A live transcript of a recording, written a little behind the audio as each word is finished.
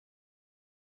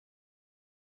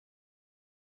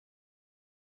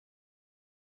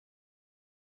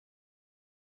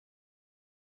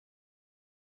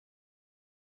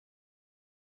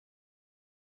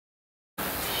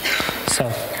So,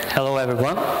 hello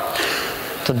everyone.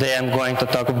 Today I'm going to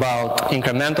talk about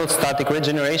incremental static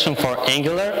regeneration for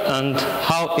Angular and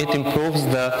how it improves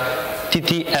the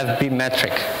TTFB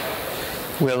metric.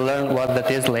 We'll learn what that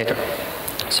is later.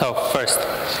 So first,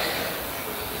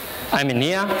 I'm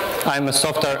Enea. I'm a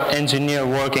software engineer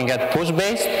working at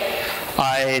Pushbase.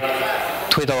 I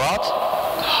tweet a lot,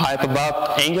 hype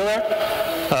about Angular,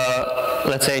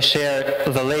 let's say share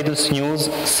the latest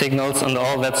news, signals, and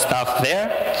all that stuff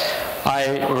there.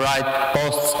 I write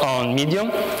posts on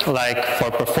Medium, like for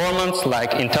performance,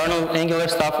 like internal Angular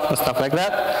stuff and stuff like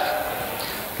that.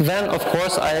 Then, of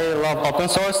course, I love open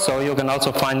source, so you can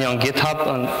also find me on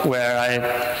GitHub, where I,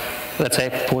 let's say,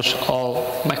 push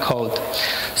all my code.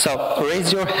 So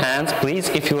raise your hands, please,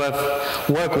 if you have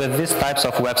worked with these types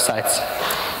of websites.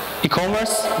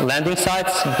 E-commerce, landing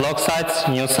sites, blog sites,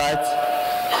 news sites.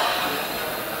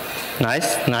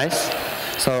 Nice, nice.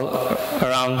 So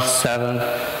around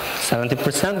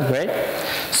 70%, great.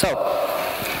 So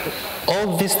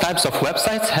all these types of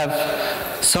websites have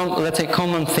some, let's say,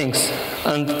 common things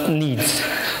and needs.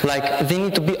 Like they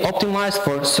need to be optimized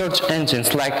for search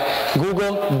engines like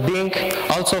Google, Bing,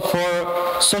 also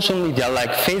for social media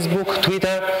like Facebook,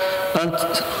 Twitter, and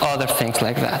other things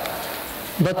like that.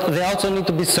 But they also need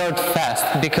to be served fast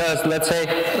because let's say,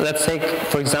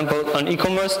 for example, on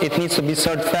e-commerce, it needs to be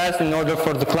served fast in order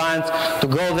for the client to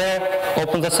go there,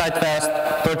 open the site fast,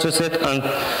 purchase it, and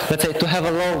let's say to have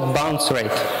a low bounce rate.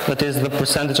 That is the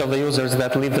percentage of the users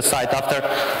that leave the site after,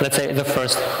 let's say, the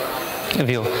first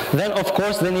view. Then, of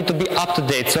course, they need to be up to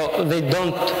date, so they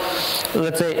don't,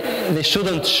 let's say, they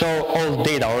shouldn't show old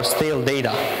data or stale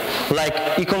data.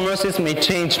 Like e-commerces may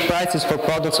change prices for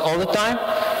products all the time,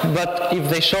 but if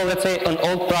they show, let's say, an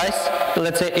old price,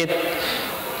 let's say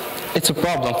it's a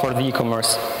problem for the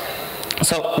e-commerce.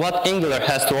 So what Angular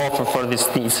has to offer for these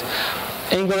needs?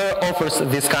 Angular offers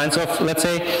these kinds of, let's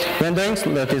say, renderings,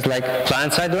 that is like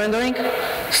client-side rendering,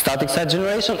 static-side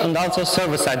generation, and also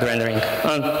server-side rendering.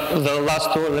 And the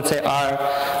last two, let's say,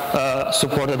 are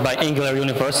supported by Angular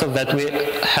Universal that we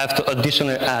have to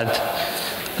additionally add.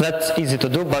 That's easy to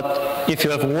do, but if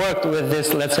you have worked with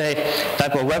this, let's say,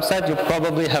 type of website, you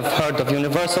probably have heard of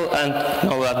Universal and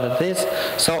know what that is,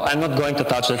 so I'm not going to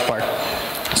touch that part.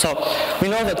 So we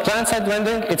know that client-side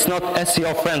rendering, it's not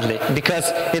SEO friendly because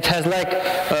it has like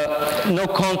no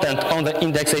content on the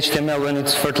index HTML when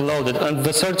it's first loaded, and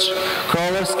the search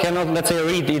crawlers cannot, let's say,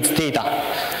 read its data.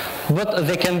 But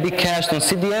they can be cached on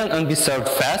CDN and be served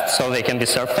fast, so they can be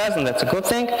served fast, and that's a good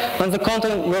thing. And the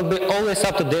content will be always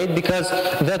up to date because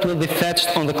that will be fetched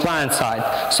on the client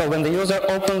side. So when the user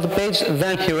opens the page,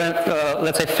 then he,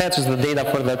 let's say, fetches the data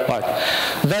for that part.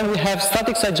 Then we have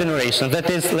static side generation. That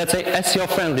is, let's say, SEO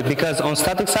friendly because on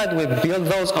static side we build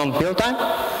those on build time,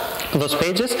 those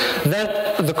pages. Then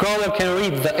the crawler can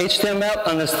read the HTML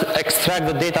and extract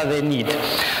the data they need.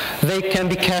 They can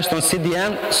be cached on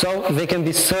CDN, so they can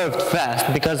be served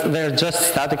fast because they're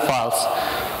just static files.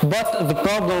 But the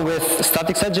problem with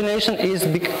static side generation is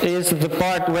the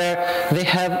part where they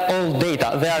have old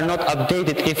data. They are not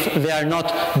updated if they are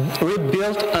not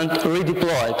rebuilt and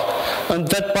redeployed. And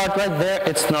that part right there,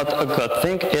 it's not a good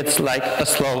thing. It's like a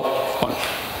slow one.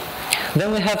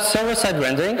 Then we have server-side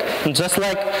rendering, and just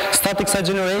like static side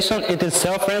generation, it is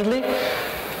self-friendly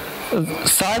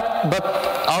site, but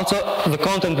also the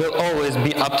content will always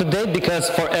be up to date because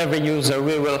for every user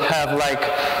we will have like,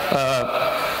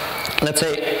 let's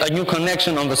say, a new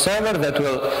connection on the server that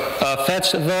will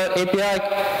fetch the API,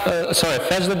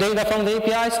 fetch the data from the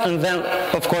APIs, and then,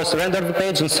 of course, render the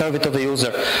page and serve it to the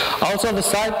user. Also, the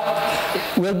site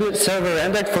will be server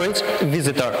rendered for each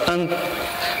visitor, and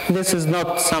this is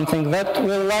not something that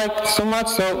we like so much,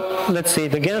 so let's see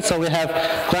it again. So we have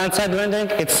client-side rendering,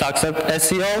 it sucks at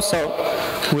SEO, so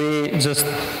we just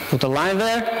put a line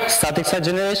there, static side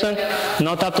generation,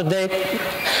 not up to date,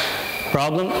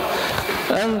 problem.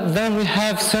 And then we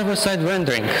have server-side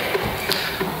rendering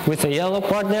with a yellow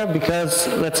part there because,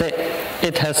 let's say,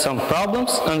 it has some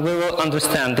problems, and we will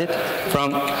understand it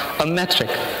from a metric.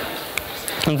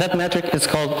 And that metric is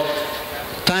called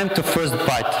time to first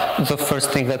byte, the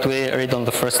first thing that we read on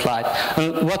the first slide.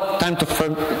 And what time to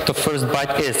first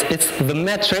byte is? It's the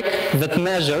metric that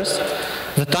measures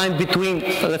the time between,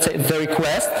 let's say, the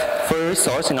request for a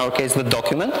resource, in our case the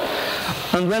document,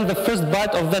 and when the first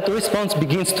byte of that response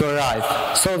begins to arrive.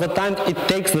 So the time it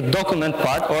takes the document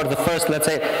part, or the first, let's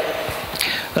say,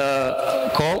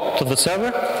 call to the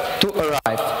server to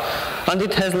arrive. And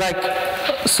it has like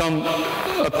some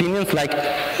opinions, like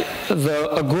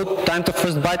a good time to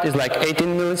first byte is like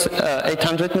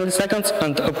 800 milliseconds,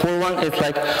 and a poor one is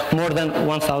like more than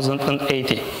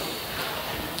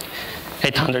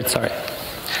 800, sorry.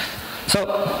 So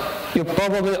you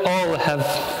probably all have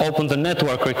opened the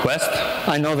network request.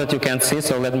 I know that you can't see,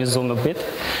 so let me zoom a bit.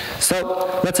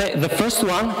 So let's say the first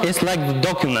one is like the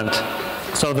document.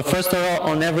 So the first row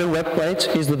on every web page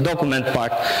is the document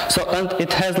part. So, and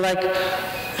it has like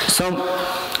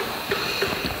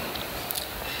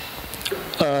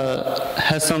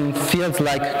some fields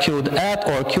like queued at,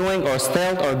 or queuing, or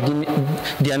stale, or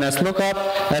DNS lookup,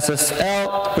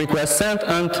 SSL, request sent,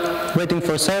 and waiting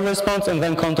for server response, and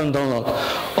then content download.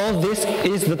 All this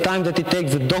is the time that it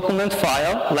takes the document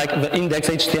file, like the index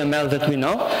HTML that we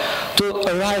know, to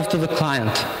arrive to the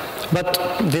client. But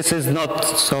this is not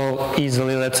so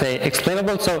easily, let's say,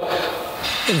 explainable, so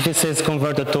this is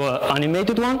converted to an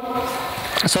animated one.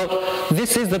 So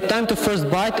this is the time to first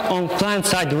byte on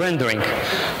client-side rendering.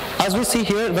 As we see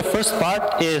here, the first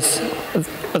part is,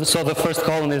 so the first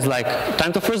column is like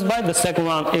time to first byte, the second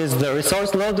one is the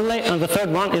resource load delay, and the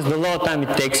third one is the load time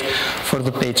it takes for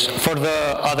the page, for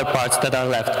the other parts that are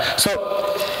left. So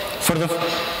for the,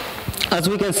 as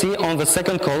we can see on the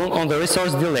second column, on the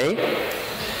resource delay,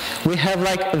 we have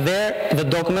like there the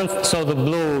document, so the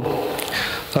blue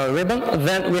ribbon,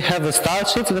 then we have the style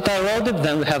sheets that are loaded,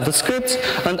 then we have the scripts,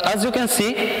 and as you can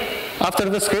see, after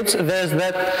the scripts, there's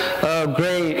that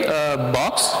gray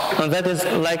box, and that is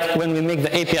like when we make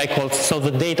the API calls, so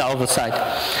the data of the site.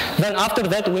 Then after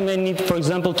that, we may need, for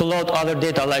example, to load other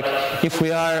data, like if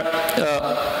we are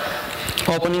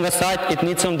opening a site, it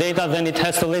needs some data, then it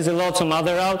has to lazy load some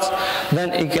other routes,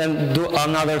 then it can do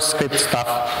another script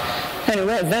stuff.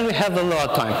 Anyway, then we have the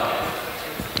load time.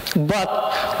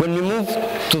 But when we move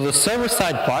to the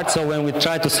server-side part, so when we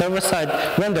try to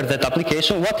server-side render that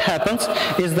application, what happens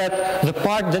is that the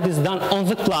part that is done on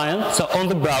the client, so on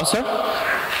the browser,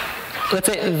 let's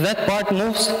say that part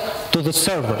moves to the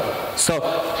server. So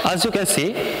as you can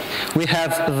see, we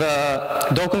have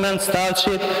the document, style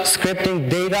sheet, scripting,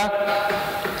 data,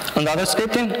 and other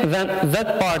scripting. Then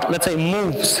that part, let's say,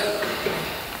 moves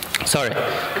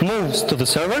to the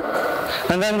server,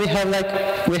 and then we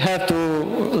have to,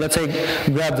 let's say,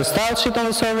 grab the style sheet on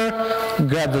the server,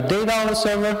 grab the data on the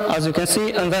server, as you can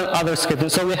see, and then other scripting.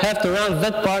 So we have to run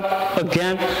that part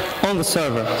again on the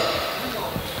server.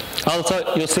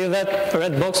 Also, you see that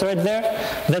red box right there?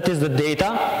 That is the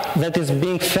data that is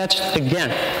being fetched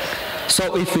again.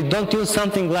 So if we don't use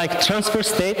something like transfer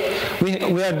state,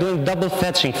 we are doing double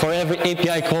fetching for every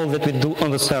API call that we do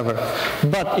on the server.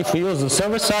 But if we use the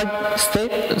server-side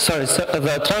state,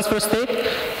 the transfer state,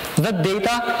 that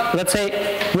data, let's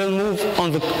say, will move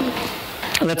on the,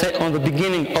 let's say, on the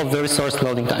beginning of the resource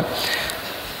loading time.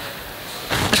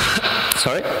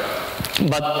 Sorry.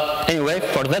 But anyway,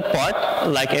 for that part,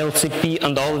 like LCP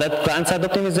and all that client-side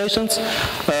optimizations,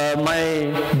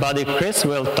 my buddy Chris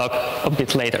will talk a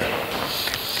bit later.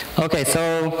 Okay,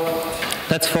 so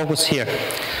let's focus here.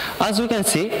 As we can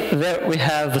see, there we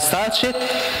have the style sheet,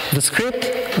 the script,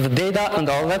 the data, and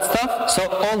all that stuff. So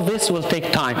all this will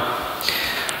take time,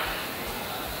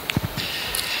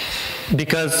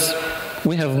 because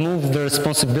we have moved the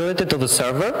responsibility to the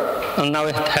server, and now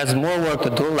it has more work to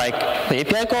do, like the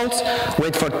API calls,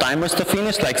 wait for timers to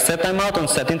finish, like set timeout and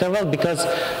set interval, because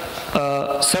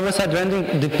server-side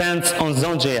rendering depends on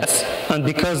Zone.js. And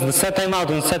because the set timeout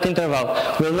and set interval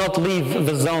will not leave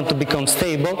the zone to become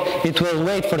stable, it will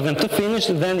wait for them to finish,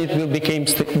 then it will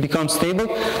become stable,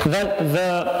 then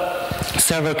the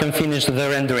server can finish the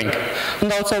rendering.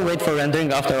 And also wait for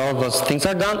rendering after all those things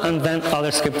are done, and then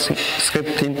other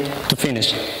scripting to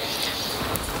finish.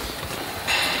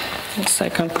 A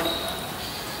second.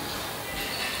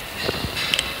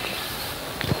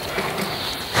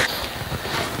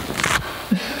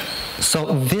 So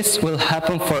this will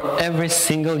happen for every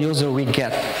single user we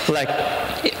get. Like,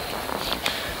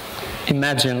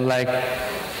 imagine, like,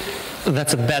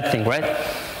 that's a bad thing, right?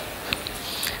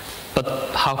 But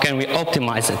how can we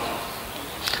optimize it?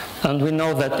 And we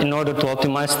know that in order to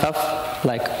optimize stuff,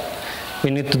 like, we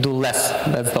need to do less.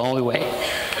 That's the only way.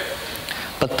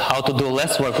 But how to do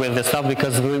less work with this stuff,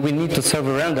 because we need to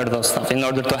server render those stuff in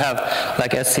order to have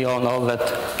like SEO and all that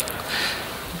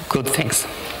good things.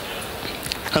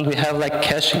 And we have like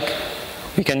caching.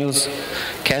 We can use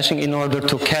caching in order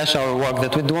to cache our work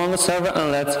that we do on the server,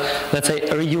 and let's say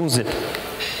reuse it.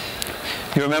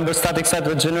 You remember static site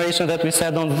regeneration that we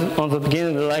said on the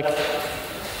beginning, like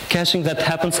caching that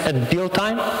happens at build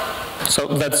time? So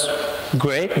that's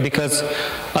great, because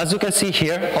as you can see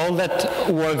here, all that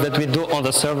work that we do on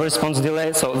the server response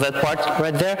delay, so that part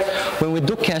right there, when we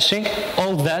do caching,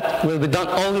 all that will be done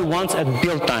only once at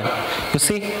build time. You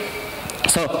see?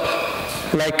 So,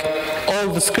 like all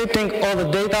the scripting, all the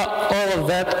data, all of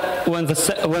that, when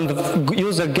the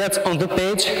user gets on the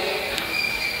page,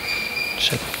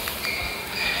 check.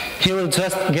 he will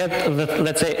just get,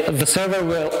 let's say, the server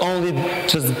will only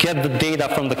just get the data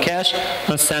from the cache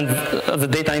and send the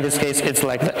data, in this case, it's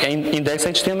like the index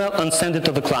HTML, and send it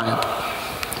to the client.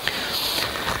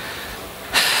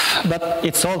 But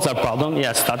it solves our problem.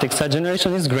 Yes, static site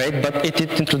generation is great, but it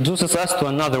introduces us to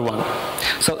another one.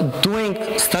 So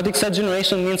doing static site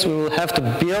generation means we will have to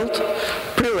build,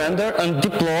 pre-render, and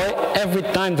deploy every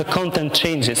time the content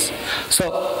changes.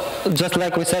 So just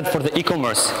like we said for the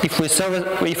e-commerce, if we,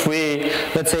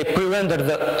 let's say, pre-render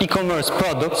the e-commerce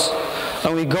products,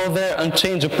 and we go there and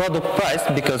change the product price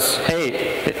because, hey,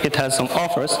 it has some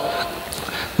offers,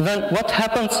 then what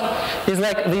happens is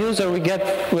like the user will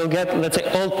get, let's say,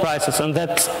 old prices, and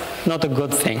that's not a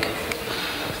good thing.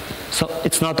 So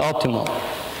it's not optimal.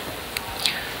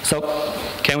 So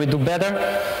can we do better?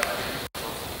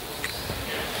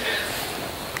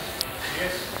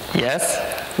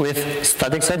 Yes. With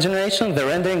static site generation, the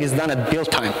rendering is done at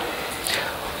build time.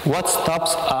 What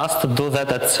stops us to do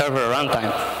that at server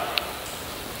runtime?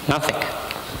 Nothing.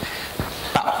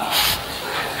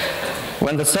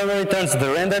 When the server returns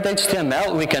the rendered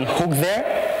HTML, we can hook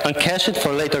there and cache it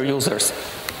for later users.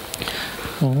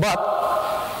 But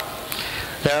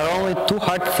there are only two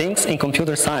hard things in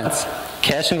computer science: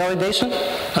 caching validation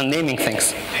and naming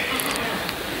things.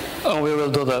 And we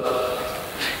will do the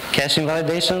caching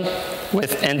validation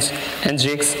with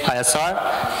NGX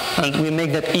ISR, and we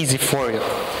make that easy for you.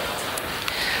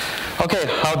 Okay,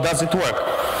 how does it work?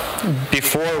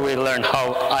 Before we learn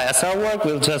how ISR works,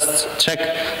 we'll just check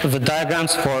the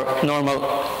diagrams for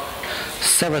normal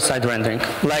server-side rendering.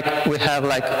 Like we have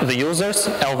like the users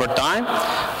over time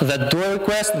that do a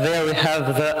request. There we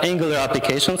have the Angular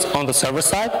applications on the server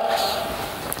side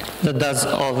that does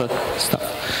all the stuff.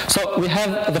 So we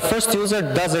have the first user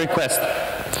does a request.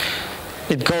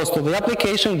 It goes to the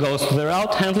application, goes to the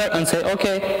route handler, and say,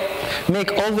 okay,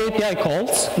 make all the API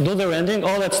calls, do the rendering,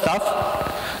 all that stuff,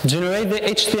 generate the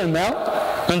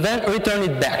HTML, and then return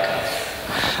it back.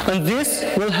 And this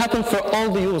will happen for all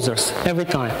the users every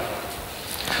time.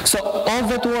 So all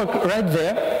that work right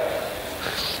there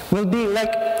will be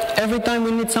like every time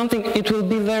we need something, it will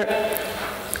be there,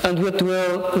 and it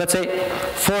will, let's say,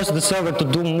 force the server to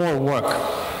do more work.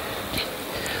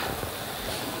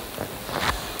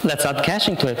 Let's add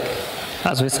caching to it,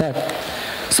 as we said.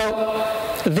 So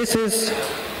this is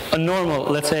a normal,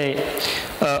 let's say,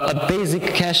 a basic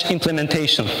cache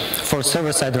implementation for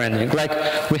server-side rendering. Like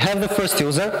we have the first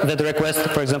user that requests,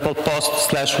 for example,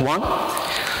 post/1.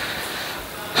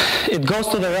 It goes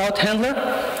to the route handler,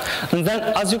 and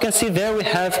then, as you can see there, we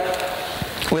have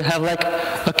like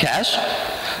a cache.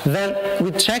 Then we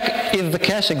check if the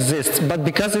cache exists, but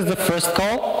because it's the first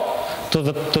call to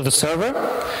the server,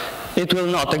 it will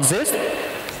not exist.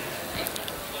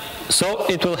 So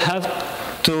it will have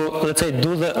to, let's say,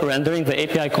 do the rendering, the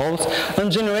API calls, and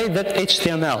generate that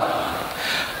HTML.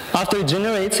 After it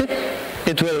generates it,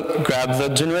 it will grab the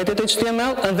generated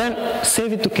HTML and then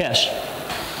save it to cache.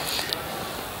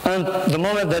 And the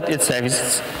moment that it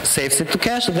saves it to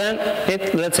cache, then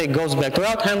it, let's say, goes back to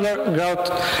route handler,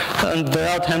 and the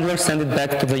route handler sends it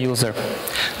back to the user.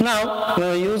 Now,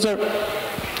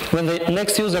 when the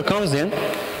next user comes in,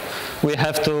 we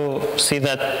have to see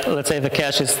that, let's say, the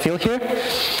cache is still here.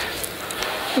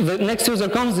 The next user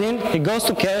comes in, he goes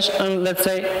to cache, and let's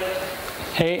say,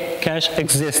 hey, cache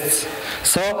exists.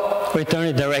 So return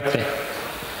it directly.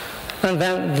 And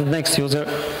then the next user,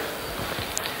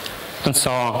 and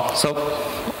so on. So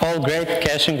all great,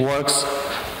 caching works.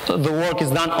 The work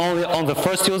is done only on the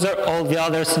first user. All the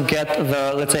others get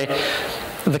the, let's say,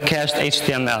 the cached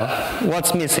HTML.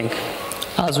 What's missing?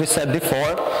 As we said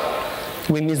before,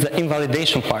 we miss the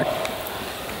invalidation part.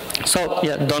 So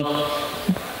yeah,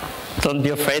 don't be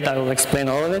afraid, I will explain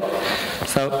all of it.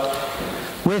 So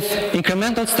with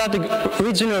incremental static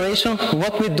regeneration,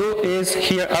 what we do is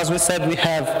here, as we said, we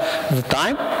have the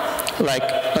time,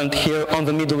 and here on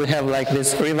the middle we have like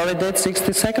this revalidate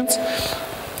 60 seconds.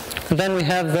 Then we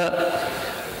have the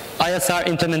ISR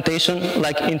implementation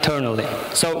like internally.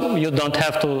 So you don't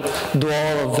have to do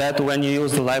all of that when you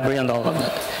use the library and all of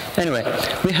that. Anyway,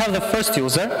 we have the first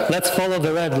user. Let's follow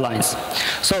the red lines.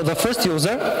 So the first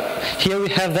user, here we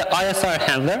have the ISR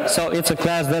handler. So it's a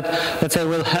class that, let's say,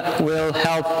 will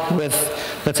help with,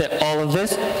 let's say, all of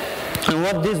this. And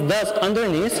what this does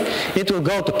underneath, it will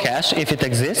go to cache if it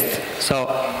exists. So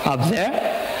up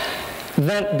there.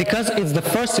 Then, because it's the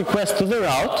first request to the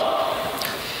route,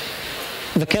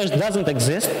 the cache doesn't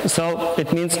exist, so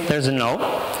it means there's a no.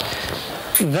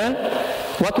 Then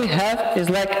what we have is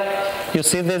like you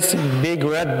see this big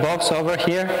red box over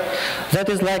here? That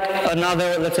is like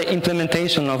another, let's say,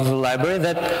 implementation of the library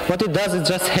that what it does is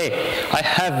just, hey, I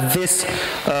have this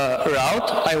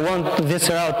route, I want this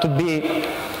route to be,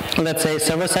 let's say,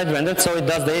 server-side rendered, so it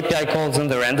does the API calls and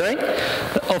the rendering.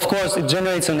 Of course, it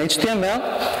generates an HTML,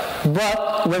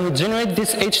 but when we generate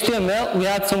this HTML, we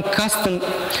add some custom,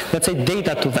 let's say,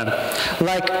 data to them,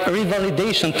 like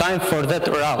revalidation time for that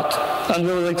route, and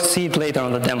we will see it later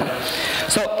on the demo.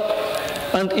 So,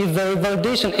 and if the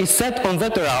revalidation is set on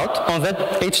that route, on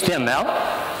that HTML,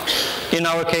 in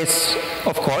our case,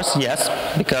 of course, yes,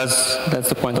 because that's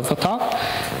the point of the talk,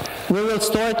 we will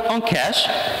store it on cache.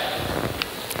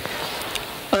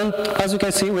 And as you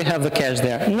can see, we have the cache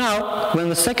there. Now, when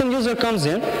the second user comes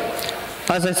in,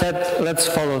 as I said, let's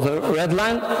follow the red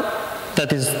line.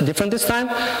 That is different this time.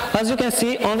 As you can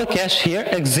see, on the cache here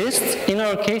exists, in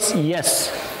our case,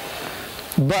 yes.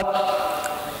 But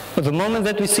the moment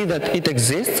that we see that it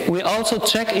exists, we also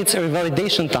check its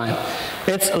revalidation time.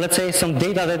 It's, let's say, some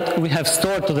data that we have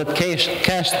stored to that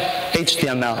cached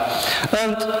HTML.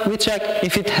 And we check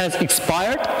if it has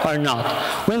expired or not.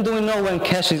 When do we know when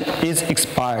cache is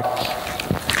expired?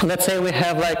 Let's say we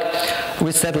have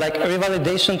we said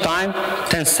revalidation time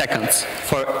 10 seconds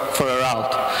for a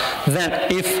route.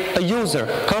 Then if a user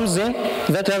comes in,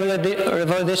 that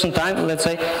revalidation time, let's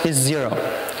say, is 0.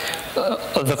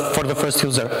 For the first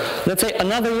user. Let's say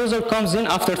another user comes in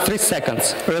after 3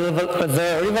 seconds.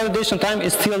 The revalidation time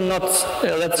is still not,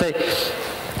 let's say,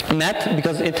 met,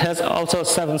 because it has also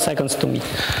 7 seconds to meet.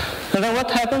 And then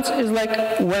what happens is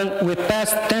when we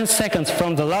pass 10 seconds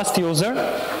from the last user,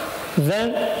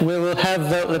 then we will have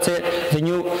the, let's say, the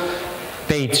new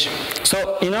page.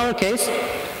 So in our case,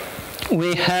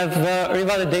 we have the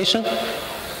revalidation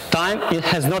time, it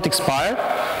has not expired,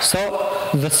 so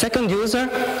the second user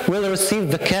will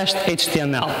receive the cached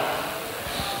HTML.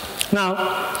 Now,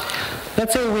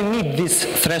 let's say we meet this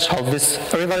threshold, this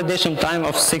revalidation time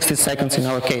of 60 seconds in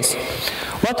our case.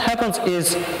 What happens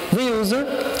is the user,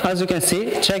 as you can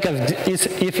see, check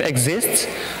if exists.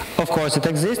 Of course it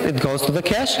exists, it goes to the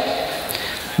cache.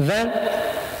 Then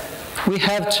we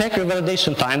have check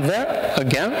revalidation time there,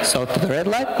 again, so to the red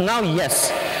light. Now,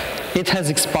 yes, it has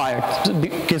expired,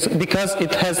 because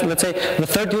it has, let's say, the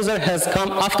third user has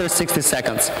come after 60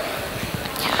 seconds.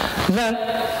 Then,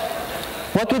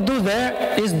 what we do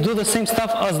there is do the same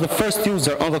stuff as the first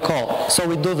user on the call. So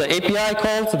we do the API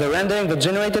calls, the rendering, the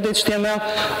generated HTML,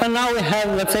 and now we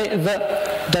have, let's say,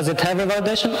 does it have a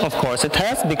validation? Of course it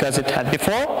has, because it had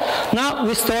before. Now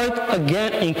we store it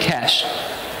again in cache.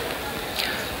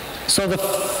 So the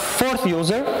fourth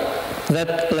user,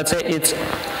 that, let's say, it's,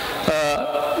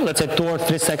 let's say 2 or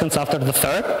 3 seconds after the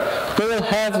third, we will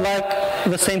have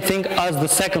the same thing as the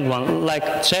second one,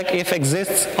 check if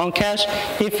exists on cache.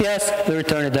 If yes, we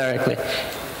return it directly.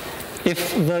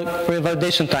 If the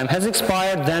revalidation time has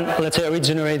expired, then let's say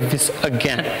regenerate this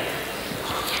again.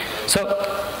 So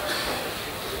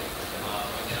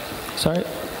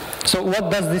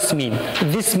what does this mean?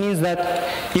 This means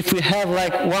that if we have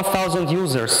 1,000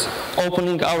 users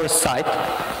opening our site,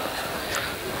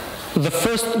 the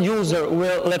first user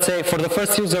will, let's say, for the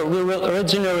first user, we will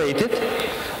regenerate it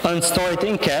and store it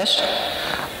in cache.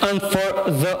 And for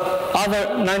the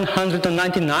other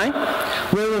 999,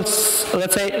 we will,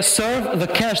 let's say, serve the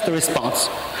cached response.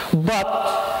 But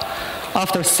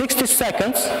after 60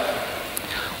 seconds,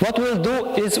 what we'll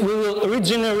do is we will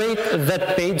regenerate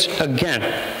that page again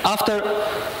after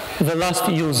the last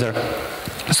user.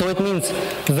 So it means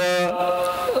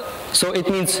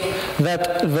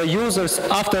that the users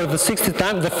after the 60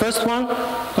 time, the first one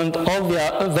and all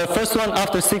the first one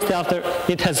after 60 after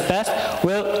it has passed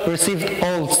will receive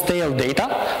old stale data,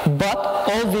 but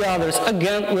all the others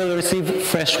again will receive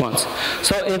fresh ones.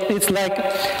 So it's like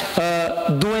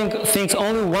doing things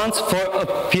only once for a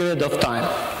period of time.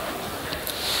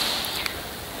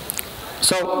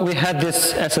 So we had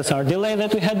this SSR delay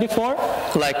that we had before,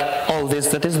 like all this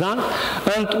that is done.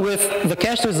 And with the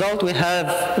cache result, we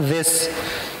have this,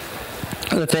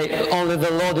 let's say, only the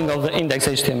loading of the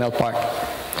index.html part.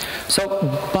 So,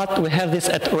 but we have this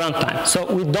at runtime. So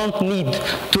we don't need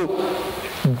to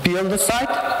build the site,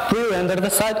 pre-render the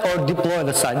site, or deploy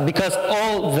the site, because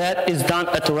all that is done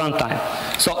at runtime.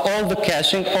 So all the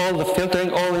caching, all the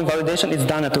filtering, all the validation is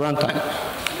done at runtime.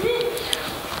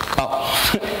 Oh.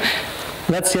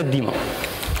 Let's see a demo.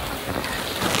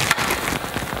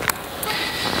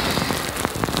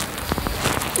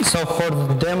 So for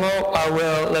the demo, I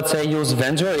will, let's say, use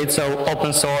Venger. It's an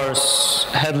open source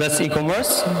headless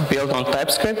e-commerce built on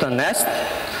TypeScript and Nest.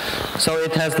 So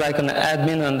it has like an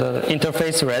admin and the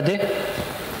interface ready.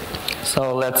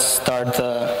 So let's start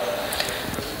the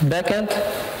backend.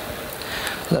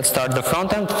 Let's start the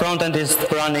front end. Front end is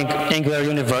running Angular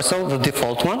Universal, the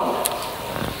default one.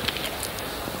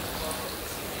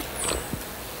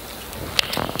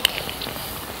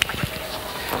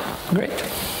 Great.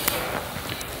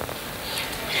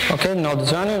 Okay, node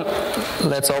is running.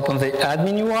 Let's open the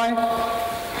admin UI.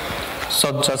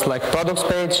 So just like products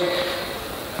page,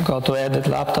 go to edit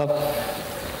laptop,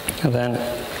 and then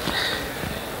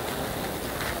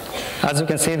as you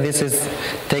can see, this is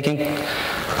taking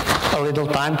a little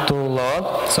time to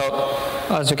load. So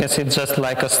as you can see, it's just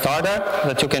like a starter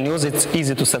that you can use. It's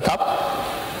easy to set up.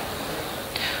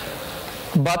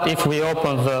 But if we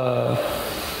open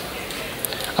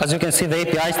as you can see, the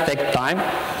APIs take time.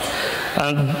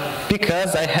 And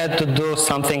because I had to do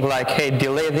something like, hey,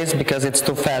 delay this because it's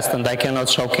too fast and I cannot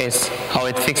showcase how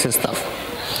it fixes stuff.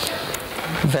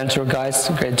 Venture guys,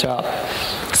 great job.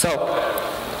 So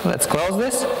let's close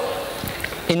this.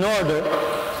 In order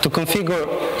to configure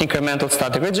incremental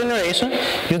static regeneration,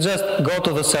 you just go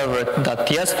to the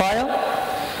server.ts file,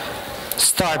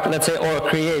 start, let's say, or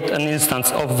create an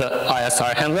instance of the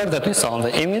ISR handler that we saw on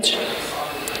the image,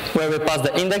 where we pass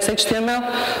the index HTML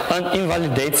and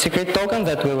invalidate secret token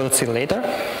that we will see later.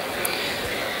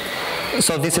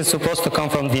 So this is supposed to come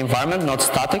from the environment, not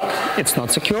static. It's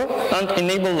not secure. And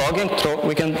enable logging.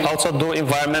 We can also do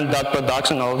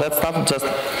environment.production, all that stuff. Just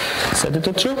set it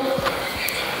to true.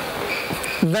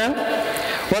 Then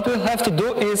what we'll have to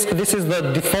do is, this is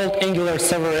the default Angular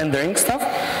server rendering stuff.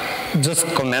 Just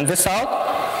comment this out.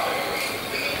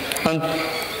 And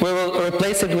we will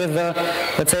replace it with the,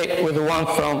 let's say, with the one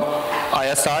from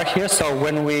ISR here. So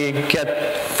when we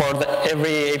get for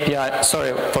every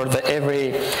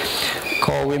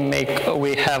call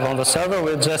we have on the server,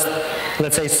 we'll just,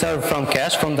 let's say, serve from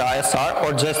cache from the ISR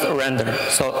or just render.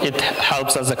 So it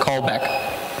helps as a callback.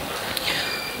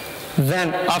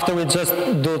 Then after we just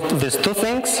do these two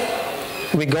things,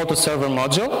 we go to server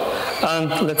module and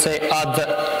let's say add the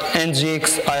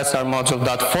ngx ISR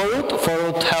module.forroot.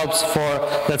 Forroot helps for,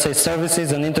 let's say,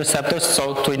 services and interceptors,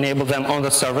 so to enable them on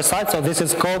the server side. So this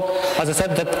is code, as I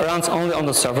said, that runs only on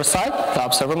the server side, the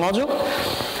app server module.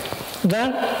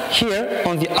 Then here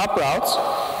on the app routes,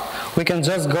 we can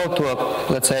just go to a,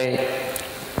 let's say,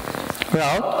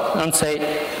 route and say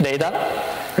data,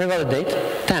 revalidate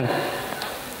 10.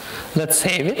 Let's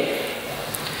save it.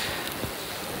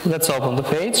 Let's open the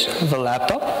page, the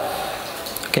laptop.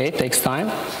 Okay, it takes time.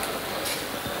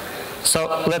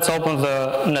 So let's open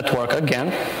the network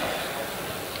again.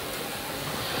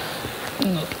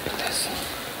 Not like this.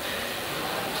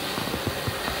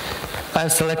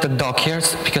 I've selected dock here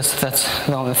because that's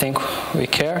the only thing we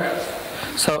care.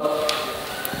 So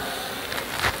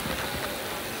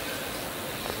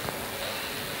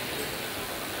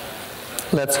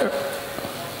let's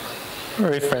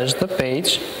refresh the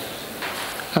page.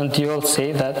 And you will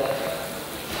see that,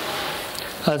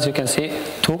 as you can see,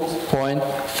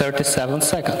 2.37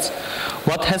 seconds.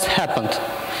 What has happened?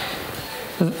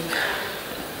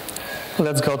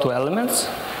 Let's go to elements.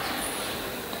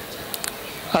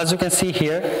 As you can see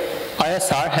here,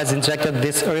 ISR has injected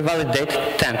this revalidate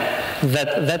 10.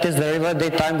 That is the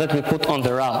revalidate time that we put on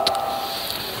the route.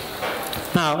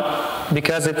 Now,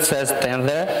 because it says 10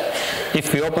 there,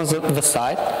 if we open the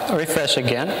site, refresh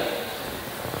again,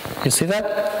 you see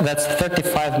that? That's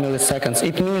 35 milliseconds.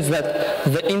 It means that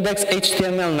the index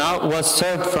HTML now was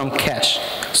served from cache.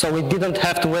 So we didn't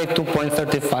have to wait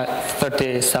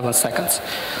 2.37 seconds.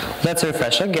 Let's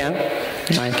refresh again,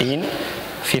 19,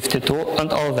 52,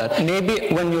 and all that.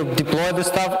 Maybe when you deploy this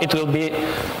stuff, it will be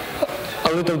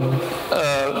a little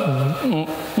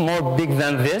more big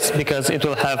than this, because it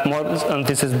will have more, and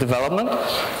this is development.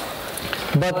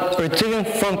 But retrieving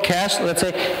from cache, let's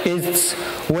say, is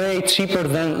way cheaper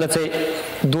than, let's say,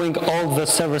 doing all the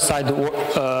server-side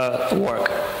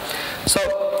work. So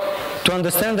to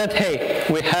understand that, hey,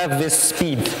 we have this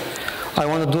speed, I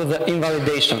want to do the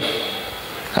invalidation.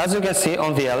 As you can see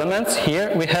on the elements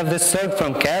here, we have this served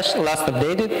from cache, last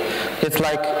updated. It's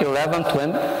like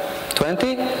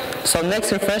 11:20. So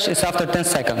next refresh is after 10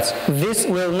 seconds. This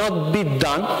will not be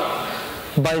done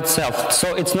by itself.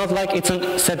 So it's not like it's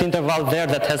a set interval there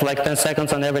that has like 10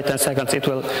 seconds and every 10 seconds it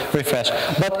will refresh.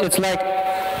 But it's like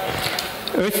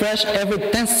refresh every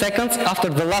 10 seconds after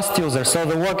the last user. So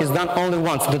the work is done only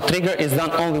once. The trigger is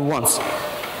done only once.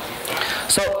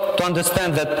 So to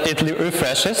understand that it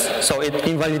refreshes, so it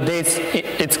invalidates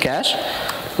its cache,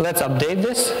 let's update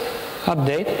this.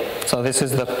 Update. So this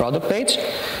is the product page.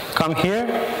 Come here,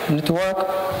 network,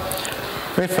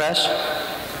 refresh.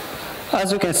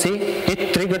 As you can see,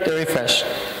 it triggered a refresh.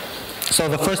 So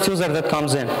the first user that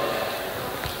comes in.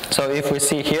 So if we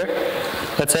see here,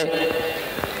 let's say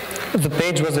the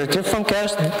page was retrieved from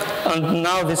cache, and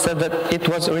now they said that it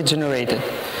was regenerated.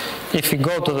 If you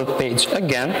go to the page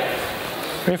again,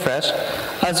 refresh,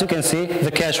 as you can see,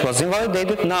 the cache was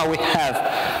invalidated. Now we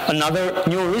have another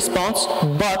new response,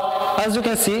 but as you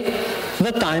can see,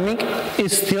 the timing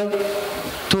is still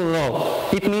too low.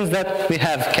 It means that we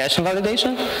have cache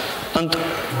invalidation, and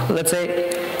let's say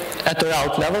at the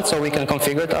route level, so we can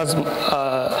configure it as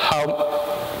how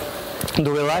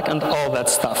do we like and all that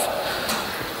stuff.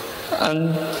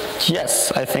 And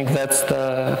yes, I think that's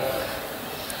the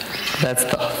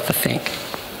thing.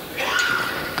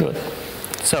 Good.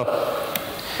 So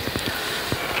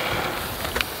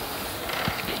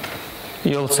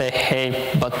you'll say,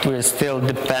 hey, but we're still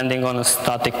depending on a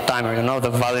static timer. You know, the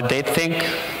validate thing,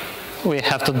 we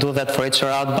have to do that for each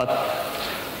route, but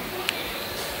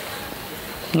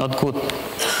not good.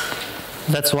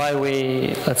 That's why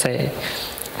we, let's say,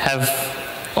 have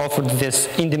offered this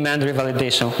in-demand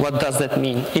revalidation. What does that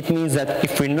mean? It means that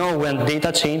if we know when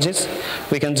data changes,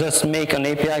 we can just make an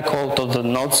API call to the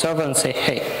node server and say,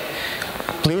 hey,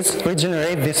 please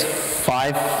regenerate these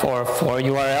 5 or 4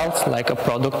 URLs, like a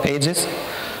product pages.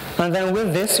 And then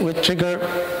with this, we trigger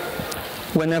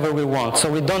whenever we want. So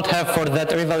we don't have for that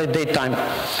revalidate time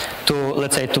to,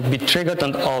 let's say, to be triggered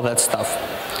and all that stuff.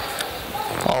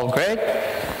 All great.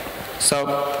 So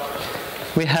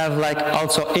we have like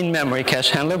also in-memory cache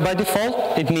handler by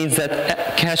default. It means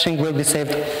that caching will be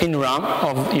saved in RAM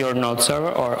of your node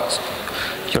server or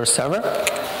your server.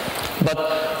 But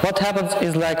what happens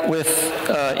is like with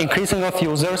increasing of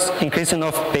users, increasing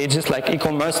of pages, like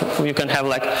e-commerce, you can have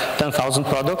like 10,000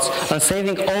 products, and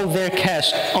saving all their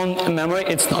cache on memory,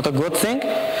 it's not a good thing.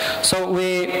 So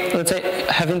we, let's say,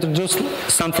 have introduced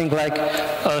something like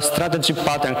a strategy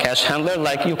pattern cache handler,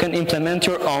 like you can implement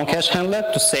your own cache handler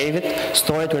to save it,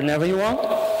 store it whenever you want.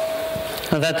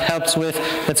 And that helps with,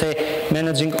 let's say,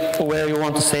 managing where you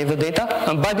want to save the data.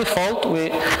 And by default,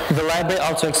 the library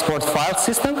also exports file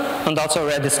system and also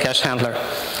Redis cache handler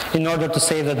in order to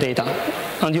save the data.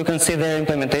 And you can see their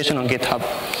implementation on GitHub.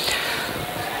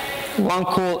 One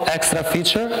cool extra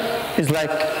feature is like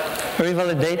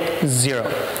revalidate 0.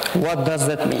 What does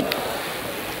that mean?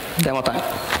 Demo time.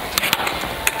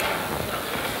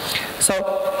 So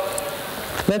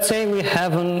let's say we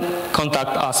have a contact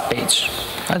us page.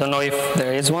 I don't know if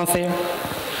there is one thing.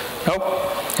 Nope.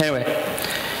 Anyway,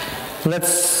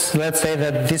 let's say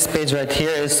that this page right here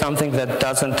is something that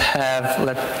doesn't have,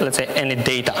 let's say, any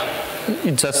data.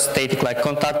 It's just static, like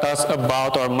contact us,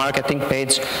 about, or marketing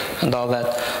page, and all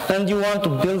that. And you want to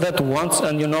build that once,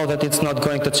 and you know that it's not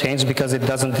going to change because it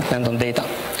doesn't depend on data.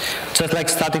 Just like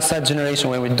static site generation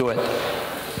when we do it.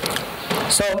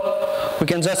 So we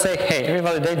can just say, hey,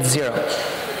 revalidate 0.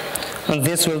 And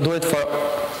this will do it for,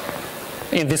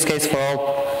 in this case, for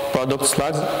all product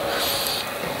slugs.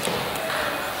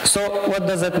 So what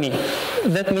does that mean?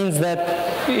 That means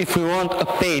that if we want a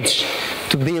page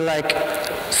to be like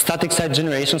static site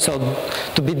generation, so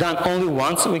to be done only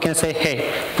once, we can say,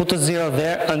 hey, put a 0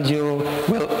 there, and you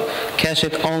will cache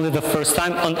it only the first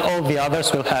time, and all the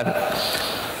others will have it.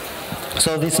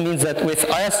 So this means that with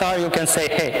ISR, you can say,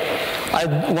 hey, I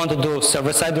want to do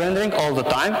server-side rendering all the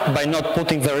time by not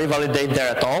putting the revalidate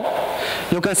there at all.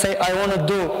 You can say, I want to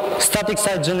do static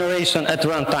site generation at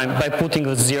runtime by putting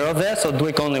a 0 there, so do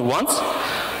it only once.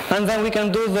 And then we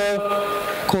can do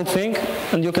the cool thing,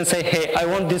 and you can say, hey, I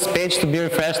want this page to be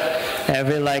refreshed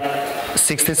every like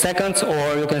 60 seconds,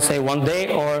 or you can say 1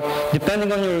 day, or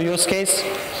depending on your use case,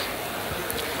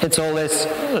 it's always,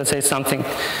 let's say, something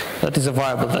that is a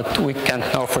variable that we can't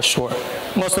know for sure.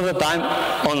 Most of the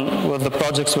time, with the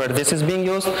projects where this is being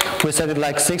used, we set it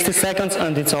like 60 seconds,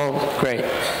 and it's all great.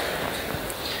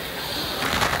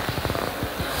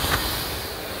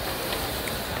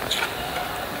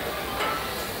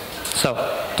 So,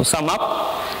 to sum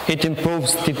up, it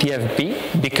improves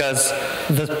TTFB because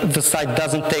the site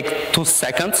doesn't take 2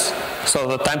 seconds, so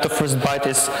the time to first byte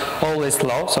is always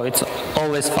low, so it's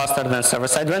always faster than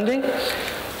server-side rendering.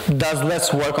 Does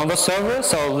less work on the server,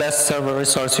 so less server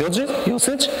resource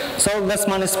usage, so less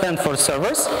money spent for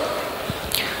servers.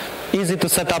 Easy to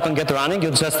set up and get running.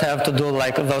 You just have to do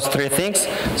like those 3 things.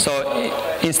 So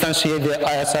instantiate the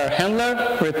ISR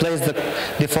handler, replace the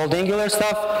default Angular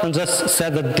stuff, and just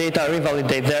set the data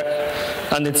revalidate there,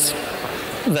 and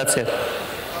that's it.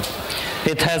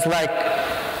 It has like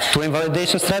 2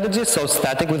 invalidation strategies, so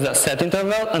static with a set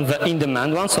interval, and the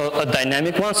in-demand one, so a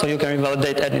dynamic one, so you can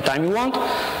revalidate anytime you want.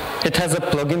 It has a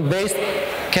plugin-based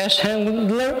cache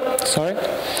handler,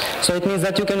 so it means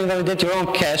that you can invalidate your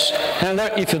own cache handler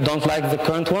if you don't like the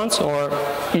current ones or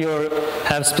you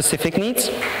have specific needs.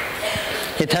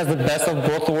 It has the best of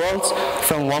both worlds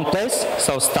from one place,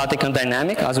 so static and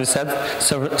dynamic, as we said,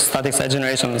 static side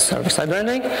generation and server-side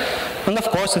rendering, and of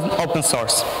course it's open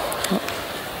source.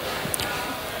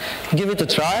 Give it a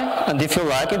try, and if you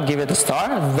like it, give it a star.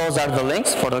 Those are the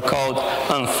links for the code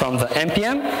and from the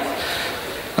NPM.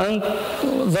 And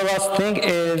the last thing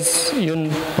is, you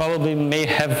probably may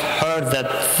have heard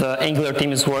that the Angular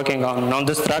team is working on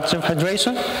non-destructive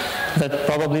hydration. That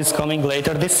probably is coming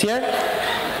later this year.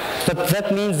 But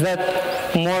that means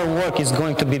that more work is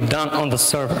going to be done on the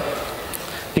server,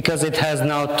 because it has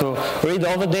now to read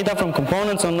all the data from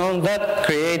components and all that,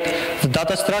 create the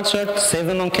data structure, save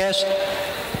them on cache,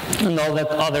 and all that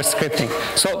other scripting.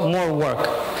 So more work.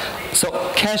 So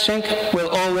caching will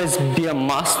always be a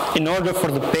must in order for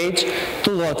the page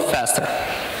to load faster.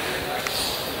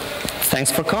 Thanks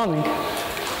for coming.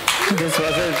 This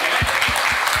was it.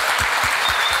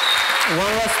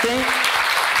 One last thing.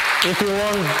 If you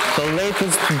want the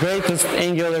latest, greatest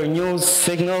Angular news,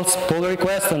 signals, pull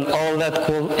requests, and all that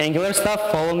cool Angular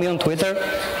stuff, follow me on Twitter.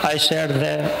 I share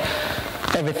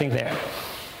everything there.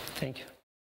 Thank you.